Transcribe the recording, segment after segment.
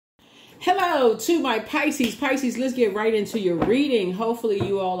Hello to my Pisces. Pisces, let's get right into your reading. Hopefully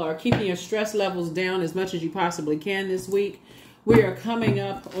you all are keeping your stress levels down as much as you possibly can this week. We are coming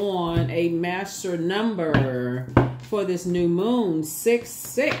up on a master number for this new moon.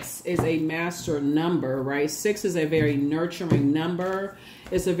 6 is a master number, right? 6 is a very nurturing number.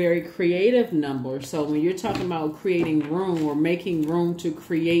 It's a very creative number. So when you're talking about creating room or making room to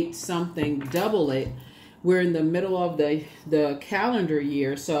create something, double it. We're in the middle of the calendar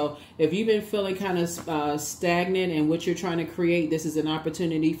year. So if you've been feeling kind of stagnant in what you're trying to create, this is an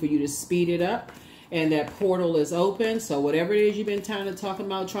opportunity for you to speed it up. And that portal is open. So whatever it is you've been trying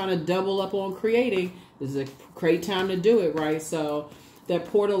to double up on creating, this is a great time to do it, right? So that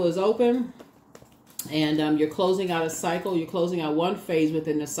portal is open. And you're closing out a cycle. You're closing out one phase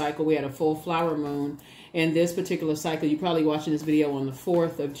within the cycle. We had a full flower moon. In this particular cycle, you're probably watching this video on the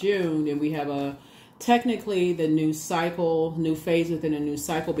 4th of June. And we have technically, the new phase within a new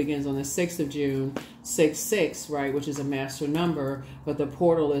cycle begins on the 6th of June, 6-6, right, which is a master number, but the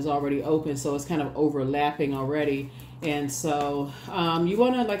portal is already open, so it's kind of overlapping already. And so you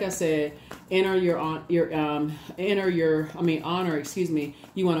want to, like I said, you want to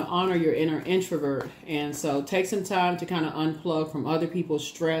honor your inner introvert. And so take some time to kind of unplug from other people's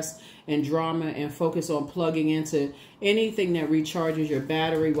stress and drama and focus on plugging into anything that recharges your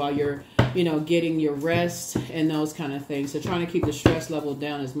battery while you're getting your rest and those kind of things. So trying to keep the stress level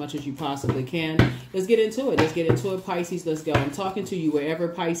down as much as you possibly can. Let's get into it. Let's get into it, Pisces. Let's go. I'm talking to you wherever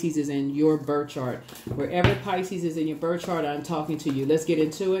Pisces is in your birth chart. Wherever Pisces is in your birth chart, I'm talking to you. Let's get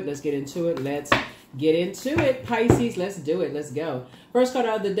into it. Let's get into it. Let's get into it, Pisces. Let's do it. Let's go. First card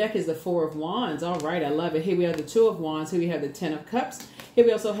out of the deck is the 4 of Wands. All right. I love it. Here we have the 2 of Wands. Here we have the 10 of Cups. Here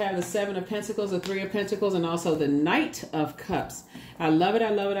we also have the 7 of Pentacles, the 3 of Pentacles, and also the Knight of Cups. I love it. I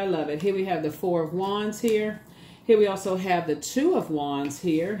love it. I love it. Here we have the 4 of Wands here. Here we also have the 2 of Wands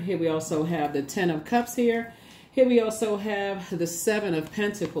here. Here we also have the 10 of Cups here. Here we also have the 7 of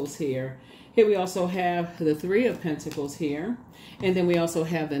Pentacles here. Here we also have the 3 of Pentacles here. And then we also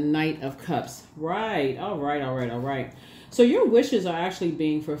have the Knight of Cups. Right. All right. All right. All right. So your wishes are actually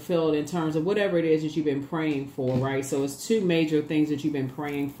being fulfilled in terms of whatever it is that you've been praying for, right? So it's two major things that you've been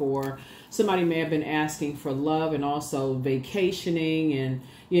praying for. Somebody may have been asking for love and also vacationing and,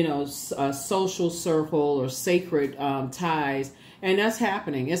 a social circle or sacred ties. And that's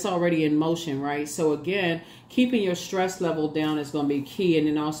happening. It's already in motion, right? So again, keeping your stress level down is going to be key. And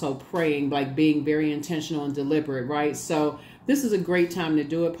then also praying, like being very intentional and deliberate, right? So this is a great time to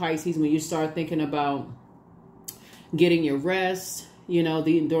do it, Pisces, when you start thinking about getting your rest,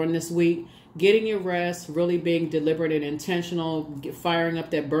 during this week, getting your rest, really being deliberate and intentional, firing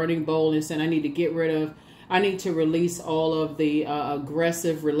up that burning bowl and saying, I need to release all of the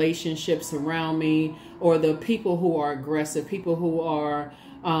aggressive relationships around me, or the people who are aggressive, people who are,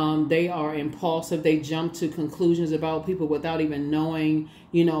 they are impulsive. They jump to conclusions about people without even knowing,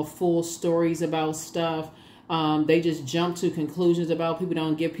 full stories about stuff. They just jump to conclusions about people,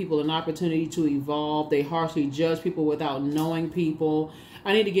 don't give people an opportunity to evolve. They harshly judge people without knowing people.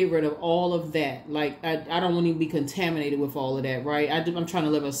 I need to get rid of all of that. Like, I don't want to be contaminated with all of that, right? I'm trying to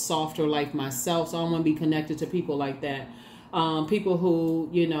live a softer life myself, so I don't want to be connected to people like that. People who,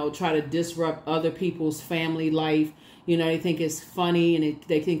 try to disrupt other people's family life. They think it's funny and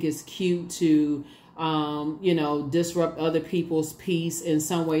they think it's cute to disrupt other people's peace in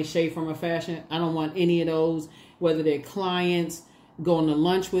some way, shape, form, or fashion. I don't want any of those, whether they're clients, going to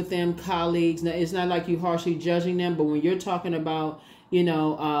lunch with them, colleagues. Now, it's not like you harshly judging them, but when you're talking about,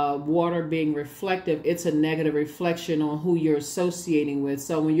 water being reflective, it's a negative reflection on who you're associating with.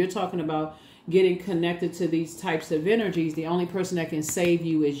 So when you're talking about getting connected to these types of energies, the only person that can save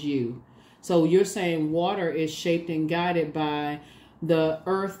you is you. So you're saying water is shaped and guided by the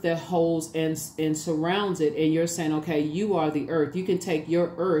earth that holds and surrounds it. And you're saying, okay, you are the earth. You can take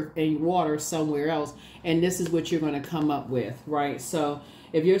your earth and water somewhere else. And this is what you're going to come up with, right? So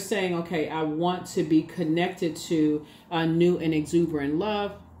if you're saying, okay, I want to be connected to a new and exuberant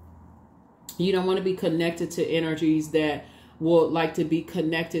love, you don't want to be connected to energies that will like to be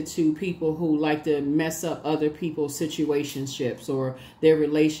connected to people who like to mess up other people's situationships or their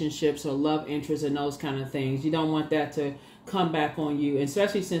relationships or love interests and those kind of things. You don't want that to come back on you,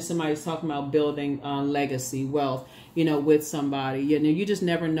 especially since somebody's talking about building legacy, wealth, with somebody. You just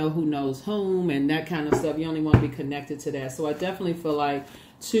never know who knows whom and that kind of stuff. You only want to be connected to that. So I definitely feel like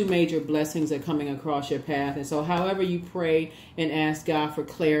two major blessings are coming across your path. And so however you pray and ask God for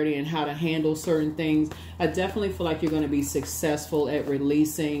clarity and how to handle certain things, I definitely feel like you're going to be successful at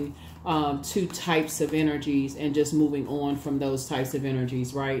releasing two types of energies and just moving on from those types of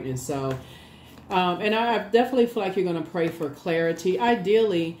energies, right? And so And I definitely feel like you're going to pray for clarity.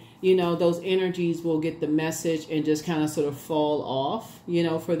 Ideally, you know, those energies will get the message and just kind of sort of fall off. You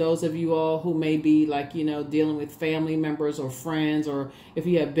know, for those of you all who may be like, you know, dealing with family members or friends, or if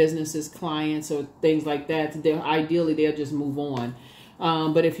you have businesses, clients, or things like that, ideally they'll just move on.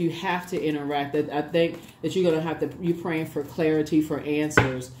 But if you have to interact, I think that you're going to have to, you're praying for clarity, for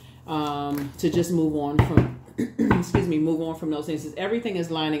answers, to just move on from, excuse me, move on from those things. Everything is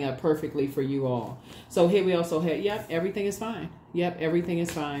lining up perfectly for you all. So here we also have, yep, everything is fine. Yep, everything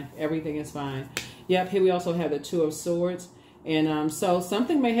is fine. Everything is fine. Yep, here we also have the Two of Swords. And so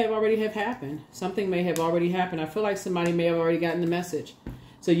something may have already have happened. Something may have already happened. I feel like somebody may have already gotten the message.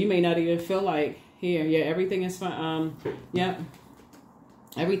 So you may not even feel like, here, yeah, everything is fine. Yep,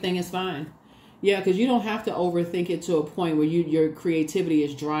 everything is fine. Yeah, because you don't have to overthink it to a point where your creativity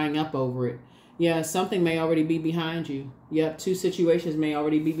is drying up over it. Yeah, something may already be behind you. Yep, two situations may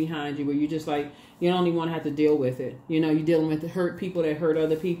already be behind you where you just like, you don't even want to have to deal with it. You know, you're dealing with hurt people that hurt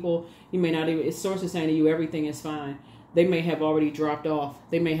other people. You may not even, it's source is saying to you, everything is fine. They may have already dropped off.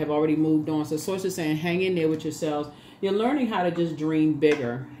 They may have already moved on. So source is saying, hang in there with yourselves. You're learning how to just dream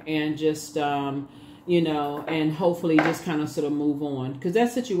bigger and just, you know, and hopefully just kind of sort of move on. Because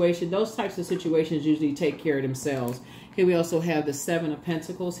that situation, those types of situations usually take care of themselves. Here we also have the Seven of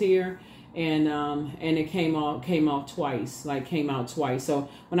Pentacles here. And it came out twice, like came out twice. So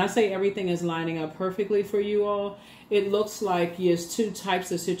when I say everything is lining up perfectly for you all, it looks like there's two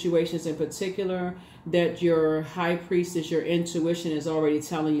types of situations in particular that your high priestess, your intuition is already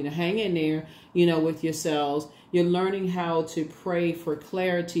telling you to hang in there, you know, with yourselves. You're learning how to pray for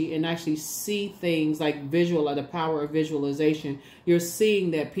clarity and actually see things like visual, like the power of visualization. You're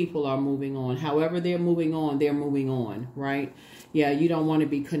seeing that people are moving on. However they're moving on, right? Yeah, you don't want to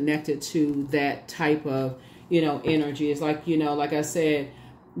be connected to that type of, you know, energy. It's like, you know, like I said,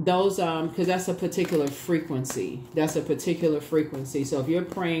 those, because that's a particular frequency. That's a particular frequency. So if you're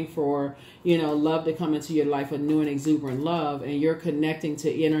praying for, you know, love to come into your life, a new and exuberant love, and you're connecting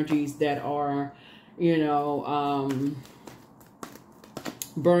to energies that are, you know,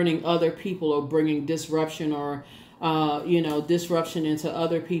 burning other people or bringing disruption or, you know, disruption into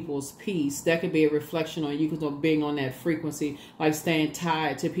other people's peace, that could be a reflection on you being on that frequency, like staying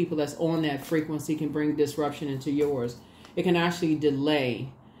tied to people that's on that frequency can bring disruption into yours. It can actually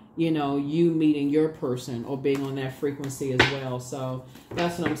delay, you know, you meeting your person or being on that frequency as well. So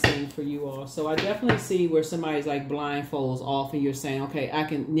that's what I'm saying for you all. So I definitely see where somebody's like blindfolds off and you're saying, okay, I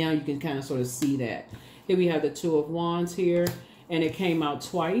can, now you can kind of sort of see that. Here we have the Two of Wands here, and it came out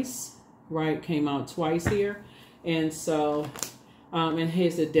twice, right? Came out twice here. And so, and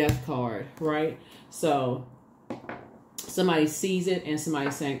here's the Death card, right? So somebody sees it and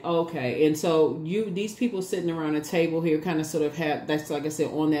somebody's saying, okay. And so these people sitting around a table here kind of sort of have, that's like I said,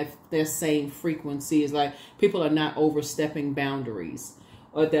 on that same frequency. Is like people are not overstepping boundaries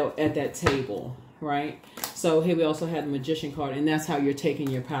at that table, right? So here we also have the Magician card, and that's how you're taking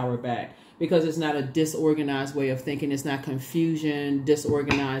your power back. Because it's not a disorganized way of thinking. It's not confusion,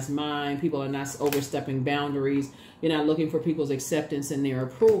 disorganized mind. People are not overstepping boundaries. You're not looking for people's acceptance and their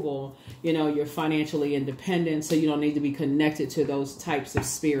approval. You know, you're financially independent, so you don't need to be connected to those types of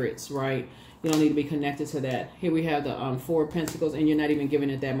spirits, right? You don't need to be connected to that. Here we have the Four of Pentacles, and you're not even giving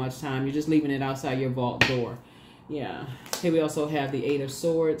it that much time. You're just leaving it outside your vault door. Yeah. Here we also have the Eight of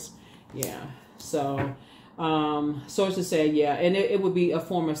Swords. Yeah. So sources say, yeah, and it would be a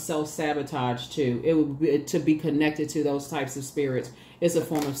form of self-sabotage too. It would be to be connected to those types of spirits. It's a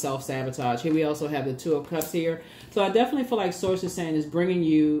form of self-sabotage. Here we also have the Two of Cups here. So I definitely feel like sources saying is bringing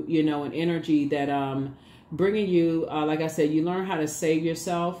you, you know, an energy that bringing you, like I said, you learn how to save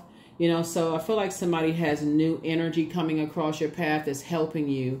yourself. You know, so I feel like somebody has new energy coming across your path that's helping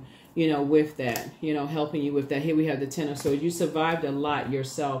you, you know, with that, you know, helping you with that. Here we have the Ten of Swords. You survived a lot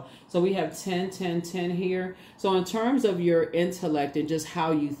yourself. So we have 10, 10, 10 here. So in terms of your intellect and just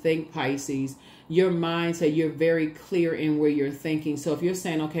how you think, Pisces, your mindset, you're very clear in where you're thinking. So if you're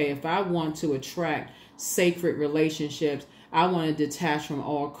saying, okay, if I want to attract sacred relationships, I want to detach from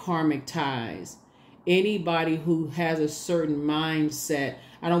all karmic ties. Anybody who has a certain mindset,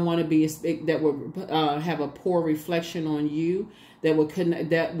 I don't want to be that would have a poor reflection on you, that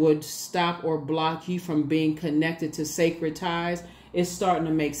would stop or block you from being connected to sacred ties. It's starting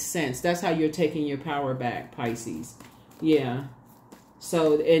to make sense. That's how you're taking your power back, Pisces. Yeah.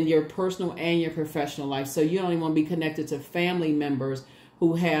 So in your personal and your professional life. So you don't even want to be connected to family members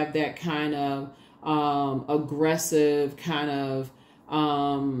who have that kind of aggressive kind of,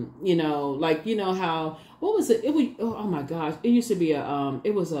 you know, like, you know how, what was it? It was, oh my gosh. It used to be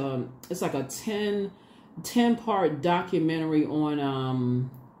it's like a 10-part documentary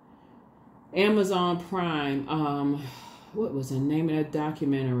on Amazon Prime. what was the name of that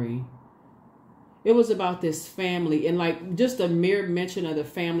documentary? It was about this family, and like just a mere mention of the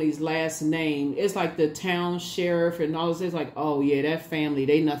family's last name, it's like the town sheriff and all this. It's like, oh yeah, that family,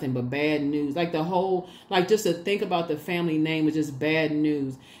 they nothing but bad news. Like the whole, like just to think about the family name was just bad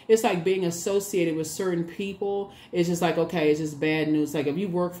news. It's like being associated with certain people. It's just like, okay, it's just bad news. Like if you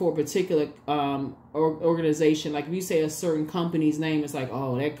work for a particular organization, like if you say a certain company's name, it's like,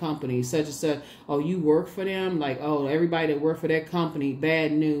 oh, that company, such and such. Oh, you work for them? Like, oh, everybody that work for that company,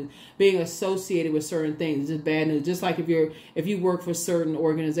 bad news. Being associated with certain things, just bad news. Just like if you work for certain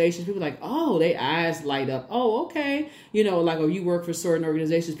organizations, people are like, oh, their eyes light up. Oh, okay. You know, like, or you work for certain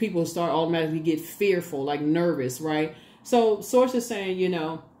organizations, people start automatically get fearful, like nervous, right? So source is saying, you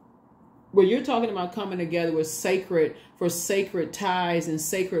know, when you're talking about coming together with sacred ties and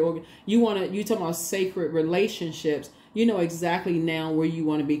sacred, you talking about sacred relationships. You know exactly now where you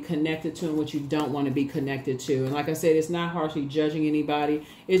want to be connected to and what you don't want to be connected to. And like I said, it's not harshly judging anybody.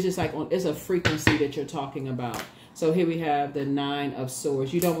 It's just like it's a frequency that you're talking about. So here we have the 9 of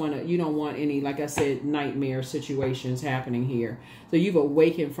Swords. You don't want any, like I said, nightmare situations happening here. So you've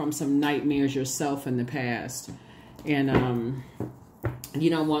awakened from some nightmares yourself in the past. And you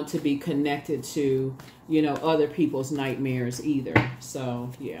don't want to be connected to, you know, other people's nightmares either.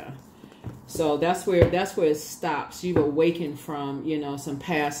 So yeah. So that's where it stops. You've awakened from, you know, some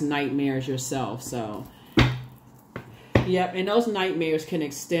past nightmares yourself. So yep, and those nightmares can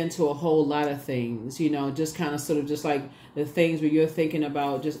extend to a whole lot of things, you know, just kind of sort of just like the things where you're thinking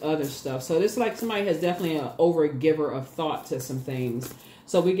about just other stuff. So this is like somebody has definitely an overgiver of thought to some things.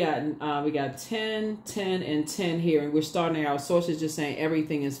 So we got 10, 10, and 10 here, and we're starting our sources just saying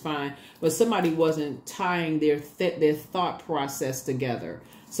everything is fine, but somebody wasn't tying their thought process together.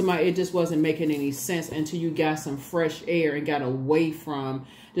 Somebody, it just wasn't making any sense until you got some fresh air and got away from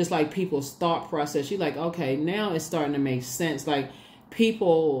just like people's thought process. You're like, okay, now it's starting to make sense. Like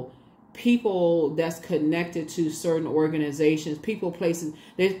people that's connected to certain organizations, people, places,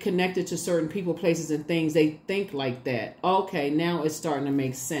 they're connected to certain people, places, and things. They think like that. Okay, now it's starting to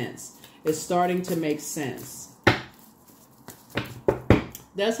make sense. It's starting to make sense.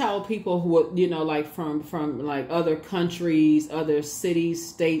 That's how people who, you know, like from like other countries, other cities,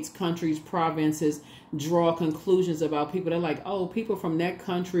 states, countries, provinces, draw conclusions about people. They're like, oh, people from that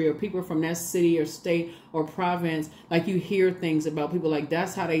country or people from that city or state or province, like you hear things about people, like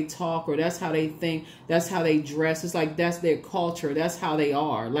that's how they talk or that's how they think, that's how they dress. It's like that's their culture, that's how they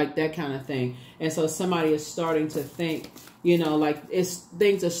are, like that kind of thing. And so somebody is starting to think, you know, like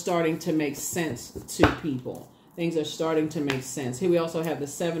things are starting to make sense to people. Things are starting to make sense. Here we also have the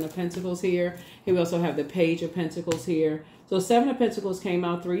 7 of Pentacles here. Here we also have the Page of Pentacles here. So 7 of Pentacles came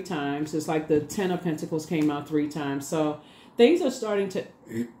out 3 times. It's like the 10 of Pentacles came out 3 times. So things are starting to,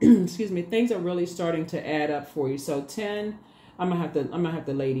 excuse me, things are really starting to add up for you. So 10, I'm gonna have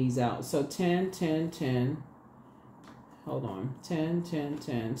to lay these out. So 10, 10, 10. Hold on. 10, 10,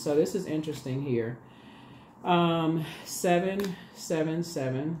 10. So this is interesting here. 7, 7,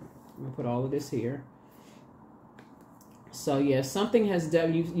 7. I'm gonna put all of this here. So yeah, something has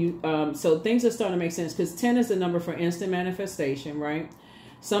done so things are starting to make sense because 10 is the number for instant manifestation, right?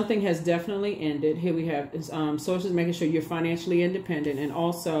 Something has definitely ended. Here we have sources making sure you're financially independent, and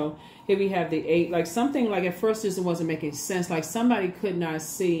also here we have the 8. Like something like at first this wasn't making sense. Like somebody could not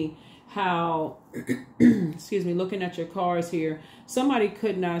see how excuse me, looking at your cards here, somebody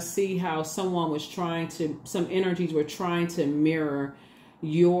could not see how someone was trying to, some energies were trying to mirror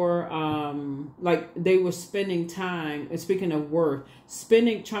your like they were spending time, and speaking of work,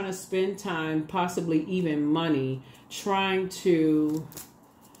 trying to spend time, possibly even money, trying to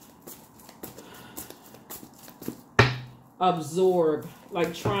absorb,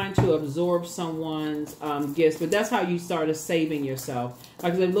 like trying to absorb someone's gifts. But that's how you started saving yourself.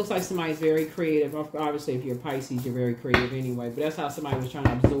 Like it looks like somebody's very creative. Obviously if you're Pisces, you're very creative anyway, but that's how somebody was trying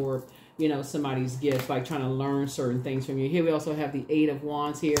to absorb, you know, somebody's gift, like trying to learn certain things from you. Here we also have the 8 of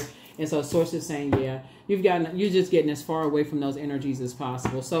Wands here. And so source is saying, yeah, you're just getting as far away from those energies as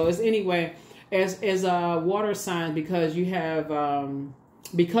possible. So as anyway, as a water sign, because you have,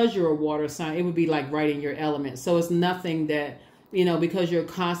 because you're a water sign, it would be like right in your element. So it's nothing that, you know, because you're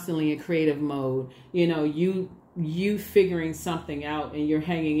constantly in creative mode, you know, you figuring something out and you're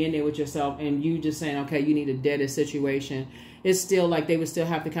hanging in there with yourself and you just saying, okay, you need to dead a situation. It's still like they would still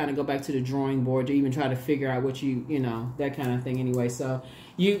have to kind of go back to the drawing board to even try to figure out what you know, that kind of thing anyway. So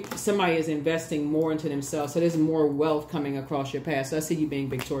somebody is investing more into themselves. So there's more wealth coming across your path. So I see you being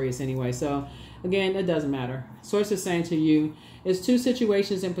victorious anyway. So again, it doesn't matter. Source is saying to you, it's 2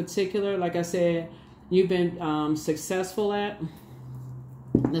 situations in particular. Like I said, you've been successful at.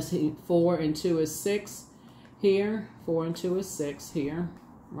 Let's see, 4 and 2 is 6 here. 4 and 2 is 6 here,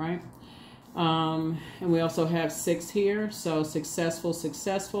 right? And we also have 6 here. So successful,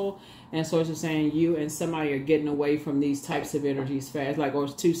 successful. And so it's just saying you and somebody are getting away from these types of energies fast, like, or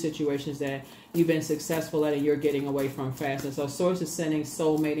 2 situations that you've been successful at and you're getting away from fast. And so Source is sending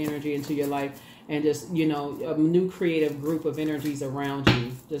soulmate energy into your life, and just, you know, a new creative group of energies around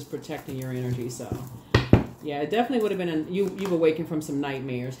you, just protecting your energy. So yeah, it definitely would have been you've awakened from some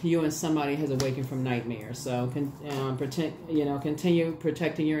nightmares. You and somebody has awakened from nightmares. So continue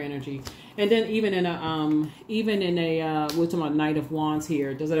protecting your energy. And then even in a we're talking about Knight of Wands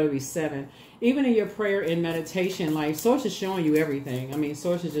here. Does that be 7? Even in your prayer and meditation, like, Source is showing you everything. I mean,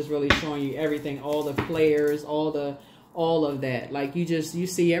 Source is just really showing you everything, all the flares, all of that. Like, you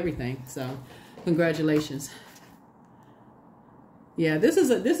see everything. So congratulations. Yeah, this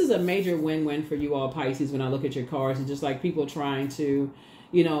is a major win-win for you all, Pisces, when I look at your cards. It's just like people trying to,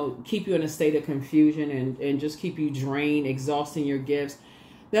 you know, keep you in a state of confusion and just keep you drained, exhausting your gifts.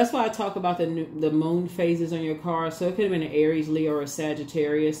 That's why I talk about the moon phases on your card. So it could have been an Aries, Leo, or a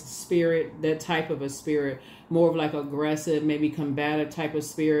Sagittarius spirit, that type of a spirit, more of like aggressive, maybe combative type of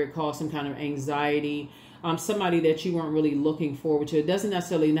spirit, cause some kind of anxiety. Somebody that you weren't really looking forward to. It doesn't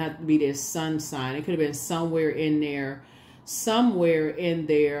necessarily not be their sun sign. It could have been somewhere in there,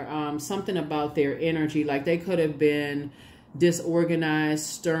 something about their energy. Like, they could have been disorganized,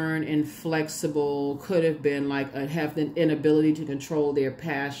 stern, inflexible, could have been like have the inability to control their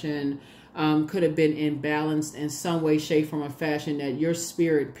passion, could have been imbalanced in some way, shape, form, or fashion, that your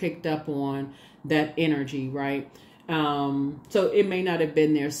spirit picked up on that energy, right? So it may not have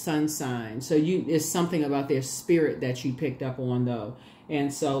been their sun sign. So it's something about their spirit that you picked up on, though.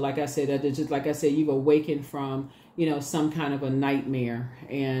 And so, like I said, you've awakened from, you know, some kind of a nightmare,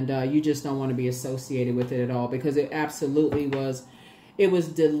 and you just don't want to be associated with it at all, because it absolutely was. It was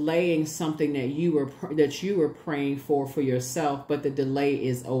delaying something that you were praying for yourself, but the delay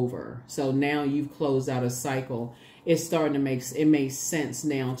is over. So now you've closed out a cycle. It's starting to makes sense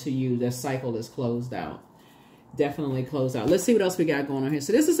now to you. The cycle is closed out. Definitely closed out. Let's see what else we got going on here.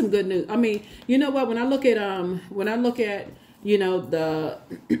 So this is some good news. I mean, you know what? When I look at you know, the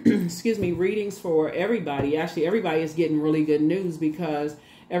excuse me, readings for everybody, actually everybody is getting really good news, because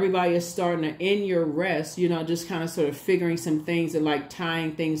everybody is starting to, in your rest, you know, just kind of sort of figuring some things and like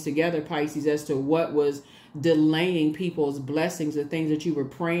tying things together, Pisces, as to what was delaying people's blessings, the things that you were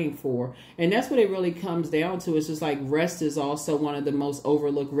praying for. And that's what it really comes down to. It's just like rest is also one of the most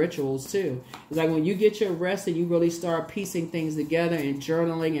overlooked rituals too. It's like when you get your rest and you really start piecing things together and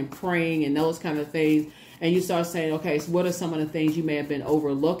journaling and praying and those kind of things, and you start saying, okay, so what are some of the things you may have been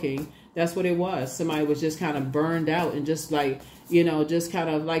overlooking? That's what it was. Somebody was just kind of burned out, and just like, you know, just kind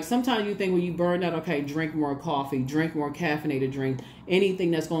of like, sometimes you think when you burned out, okay, drink more coffee, drink more caffeinated drink,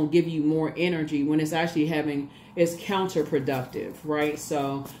 anything that's going to give you more energy, when it's actually it's counterproductive, right?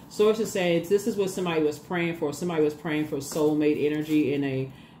 So Source is saying this is what somebody was praying for. Somebody was praying for soulmate energy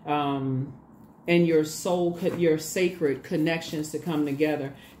and your soul, your sacred connections to come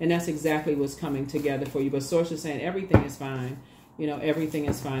together. And that's exactly what's coming together for you. But Source is saying everything is fine. You know, everything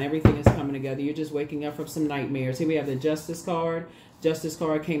is fine. Everything is coming together. You're just waking up from some nightmares. Here we have the Justice card. Justice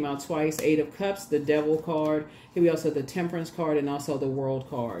card came out twice. 8 of Cups, the Devil card. Here we also have the Temperance card and also the World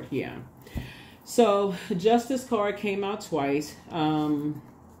card. Yeah. So Justice card came out twice.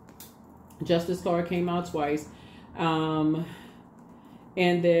 Justice card came out twice.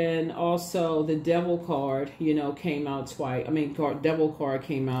 And then also the Devil card, you know, came out twice. I mean, Devil card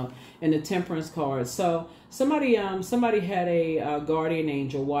came out, and the Temperance card. So somebody had a guardian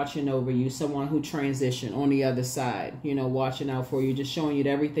angel watching over you, someone who transitioned on the other side, you know, watching out for you, just showing you that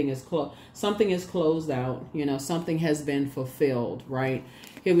everything is something is closed out, you know, something has been fulfilled, right?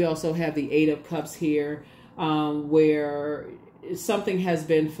 Here we also have the 8 of Cups here, where something has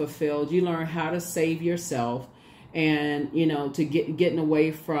been fulfilled. You learn how to save yourself. And, you know, to getting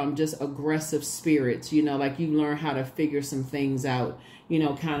away from just aggressive spirits, you know, like you learn how to figure some things out, you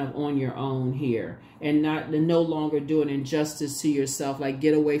know, kind of on your own here, and no longer doing injustice to yourself. Like,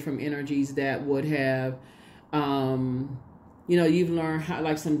 get away from energies that would have, you know, you've learned how,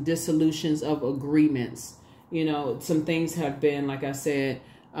 like, some dissolutions of agreements, you know, some things have been, like I said,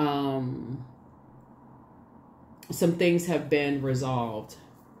 some things have been resolved.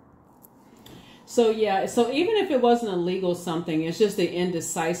 So, yeah, so even if it wasn't a legal something, it's just the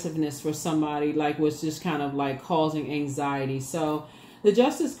indecisiveness for somebody, like, was just kind of like causing anxiety. So the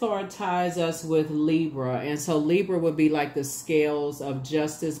Justice card ties us with Libra. And so Libra would be like the scales of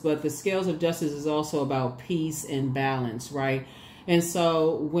justice, but the scales of justice is also about peace and balance, right? And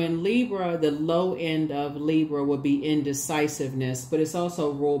so when Libra, the low end of Libra would be indecisiveness, but it's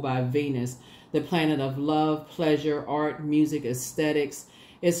also ruled by Venus. the planet of love, pleasure, art, music, aesthetics.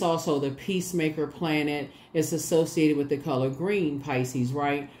 It's also the peacemaker planet. It's associated with the color green, Pisces,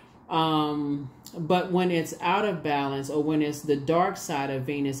 right? But when it's out of balance, or when it's the dark side of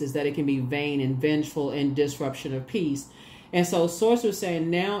Venus, is that it can be vain and vengeful and disruption of peace. And so Source was saying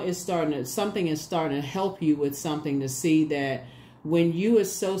now it's something is starting to help you with something, to see that when you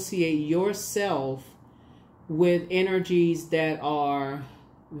associate yourself with energies that are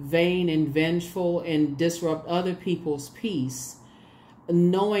vain and vengeful and disrupt other people's peace,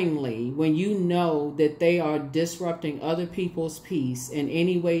 knowingly, when you know that they are disrupting other people's peace in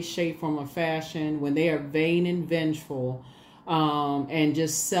any way, shape, form, or fashion, when they are vain and vengeful, and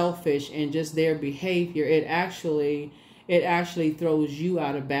just selfish and just their behavior, it actually throws you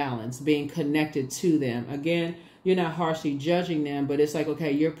out of balance, being connected to them. Again, you're not harshly judging them, but it's like,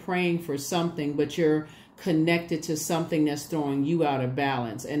 okay, you're praying for something, but you're connected to something that's throwing you out of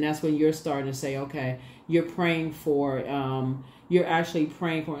balance. And that's when you're starting to say, okay, you're praying for, you're actually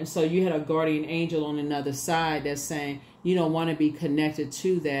praying for. And so you had a guardian angel on another side that's saying you don't want to be connected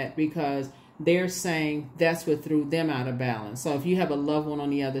to that, because they're saying that's what threw them out of balance. So if you have a loved one on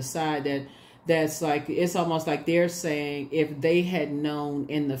the other side that's like, it's almost like they're saying if they had known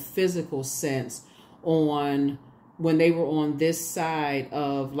in the physical sense on when they were on this side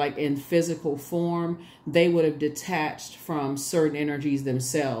of, like, in physical form, they would have detached from certain energies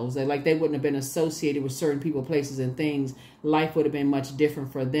themselves. They wouldn't have been associated with certain people, places, and things. Life would have been much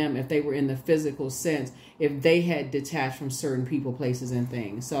different for them if they were in the physical sense, if they had detached from certain people, places, and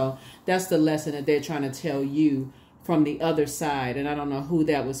things. So that's the lesson that they're trying to tell you from the other side. And I don't know who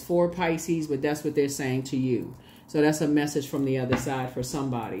that was for, Pisces, but that's what they're saying to you. So that's a message from the other side for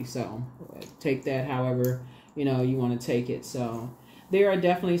somebody. So take that however, you know, you want to take it. So there are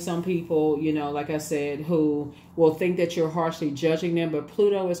definitely some people, you know, like I said, who will think that you're harshly judging them. But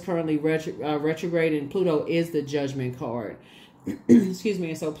Pluto is currently retrograde, and Pluto is the judgment card. Excuse me.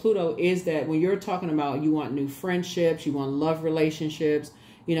 And so Pluto is that when you're talking about you want new friendships, you want love relationships,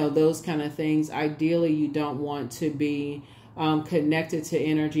 you know, those kind of things. Ideally, you don't want to be connected to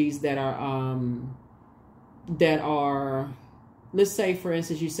energies that are, let's say, for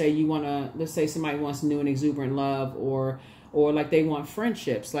instance, you say you want to, let's say somebody wants new and exuberant love, or like they want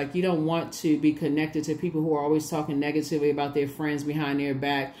friendships. Like, you don't want to be connected to people who are always talking negatively about their friends behind their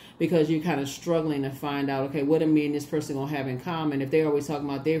back, because you're kind of struggling to find out, okay, what are me and this person going to have in common? If they're always talking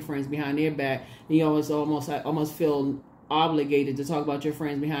about their friends behind their back, then you almost feel obligated to talk about your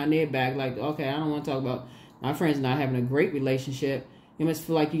friends behind their back. Like, okay, I don't want to talk about my friends not having a great relationship. You must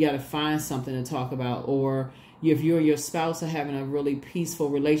feel like you got to find something to talk about. Or if you and your spouse are having a really peaceful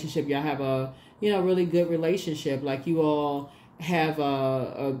relationship, y'all have a, you know, really good relationship, like you all have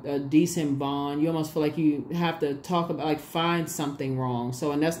a decent bond, you almost feel like you have to talk about, like, find something wrong.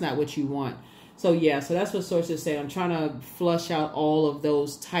 So, and that's not what you want. So yeah, so that's what Source is saying. I'm trying to flush out all of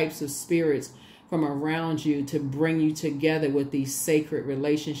those types of spirits from around you to bring you together with these sacred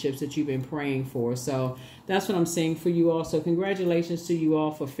relationships that you've been praying for. So that's what I'm saying for you all. So congratulations to you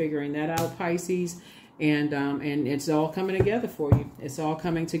all for figuring that out, Pisces. And it's all coming together for you. It's all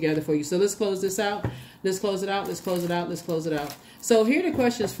coming together for you. So let's close this out. Let's close it out. Let's close it out. Let's close it out. So here are the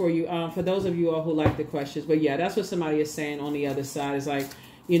questions for you. For those of you all who like the questions. But yeah, that's what somebody is saying on the other side. Is like,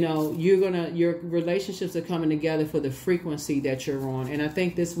 you know, your relationships are coming together for the frequency that you're on. And I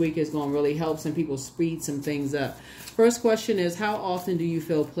think this week is going to really help some people speed some things up. First question is, how often do you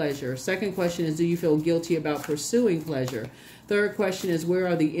feel pleasure? Second question is, do you feel guilty about pursuing pleasure? Third question is, where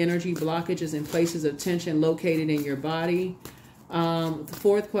are the energy blockages and places of tension located in your body? The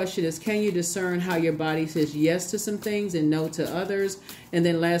fourth question is, can you discern how your body says yes to some things and no to others? And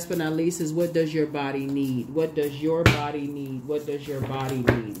then last but not least is, what does your body need? What does your body need? What does your body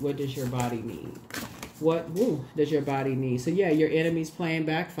need? What does your body need? What does your body need? So yeah, your enemy's playing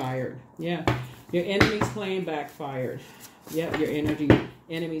backfired. Yeah, your enemy's playing backfired. Yeah, your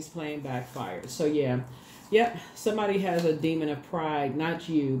enemy's playing backfired. So yeah. Yep, somebody has a demon of pride. Not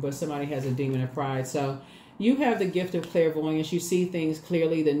you, but somebody has a demon of pride. So you have the gift of clairvoyance. You see things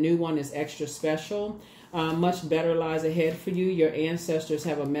clearly. The new one is extra special. Much better lies ahead for you. Your ancestors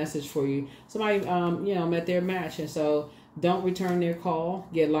have a message for you. Somebody, you know, met their match. And so don't return their call.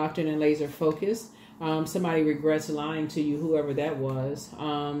 Get locked in and laser focused. Somebody regrets lying to you, whoever that was.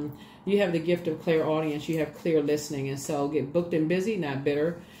 You have the gift of clairaudience. You have clear listening. And so get booked and busy, not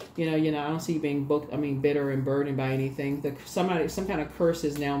bitter. You know, I don't see you being booked, bitter and burdened by anything. Some kind of curse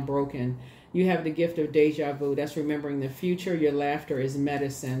is now broken. You have the gift of deja vu. That's remembering the future. Your laughter is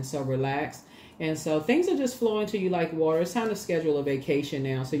medicine. So relax. And so things are just flowing to you like water. It's time to schedule a vacation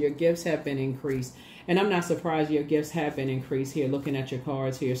now. So your gifts have been increased. And I'm not surprised your gifts have been increased here, looking at your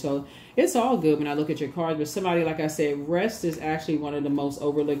cards here. So it's all good when I look at your cards. But somebody, like I said, rest is actually one of the most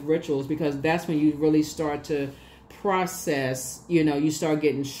overlooked rituals, because that's when you really start to process, you know, you start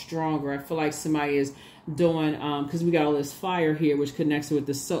getting stronger. I feel like somebody is doing, because we got all this fire here, which connects with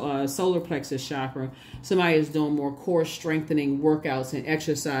the solar plexus chakra. Somebody is doing more core strengthening workouts and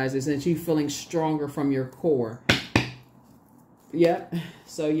exercises, and you feeling stronger from your core. Yep.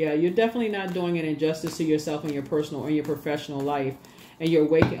 So yeah, you're definitely not doing an injustice to yourself in your personal or your professional life, and you're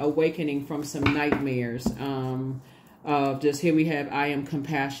awakening from some nightmares. Just here we have, I am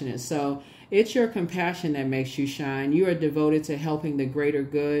compassionate. So it's your compassion that makes you shine. You are devoted to helping the greater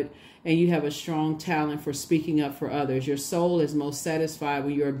good, and you have a strong talent for speaking up for others. Your soul is most satisfied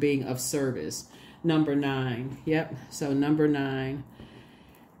when you are being of service. Number 9. Yep. So number 9.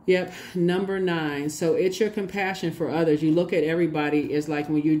 Yep, number 9. So it's your compassion for others. You look at everybody as like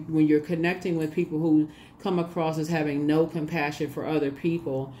when you're connecting with people who come across as having no compassion for other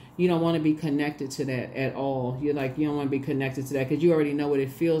people, you don't want to be connected to that at all. You don't want to be connected to that, because you already know what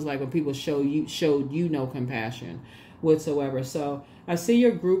it feels like when people showed you no compassion whatsoever. So I see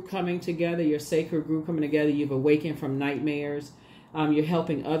your group coming together, your sacred group coming together. You've awakened from nightmares. You're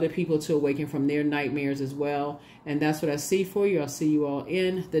helping other people to awaken from their nightmares as well. And that's what I see for you. I'll see you all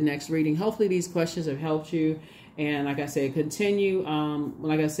in the next reading. Hopefully these questions have helped you. And like I said, continue.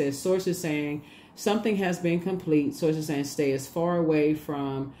 Like I said, source is saying something has been complete. Source is saying stay as far away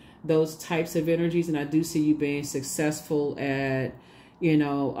from those types of energies. And I do see you being successful at,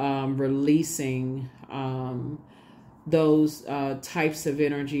 releasing those types of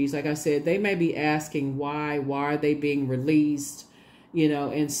energies. Like I said, they may be asking why are they being released,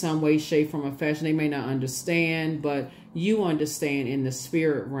 in some way, shape, form, or fashion. They may not understand, but you understand in the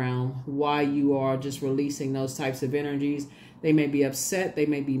spirit realm why you are just releasing those types of energies. They may be upset. They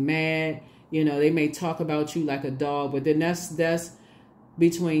may be mad. They may talk about you like a dog, but then that's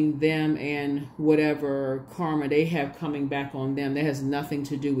between them and whatever karma they have coming back on them. That has nothing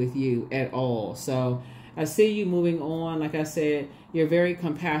to do with you at all. So I see you moving on. Like I said, you're a very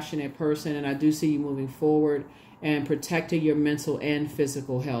compassionate person, and I do see you moving forward and protecting your mental and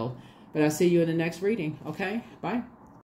physical health. But I see you in the next reading. Okay, bye.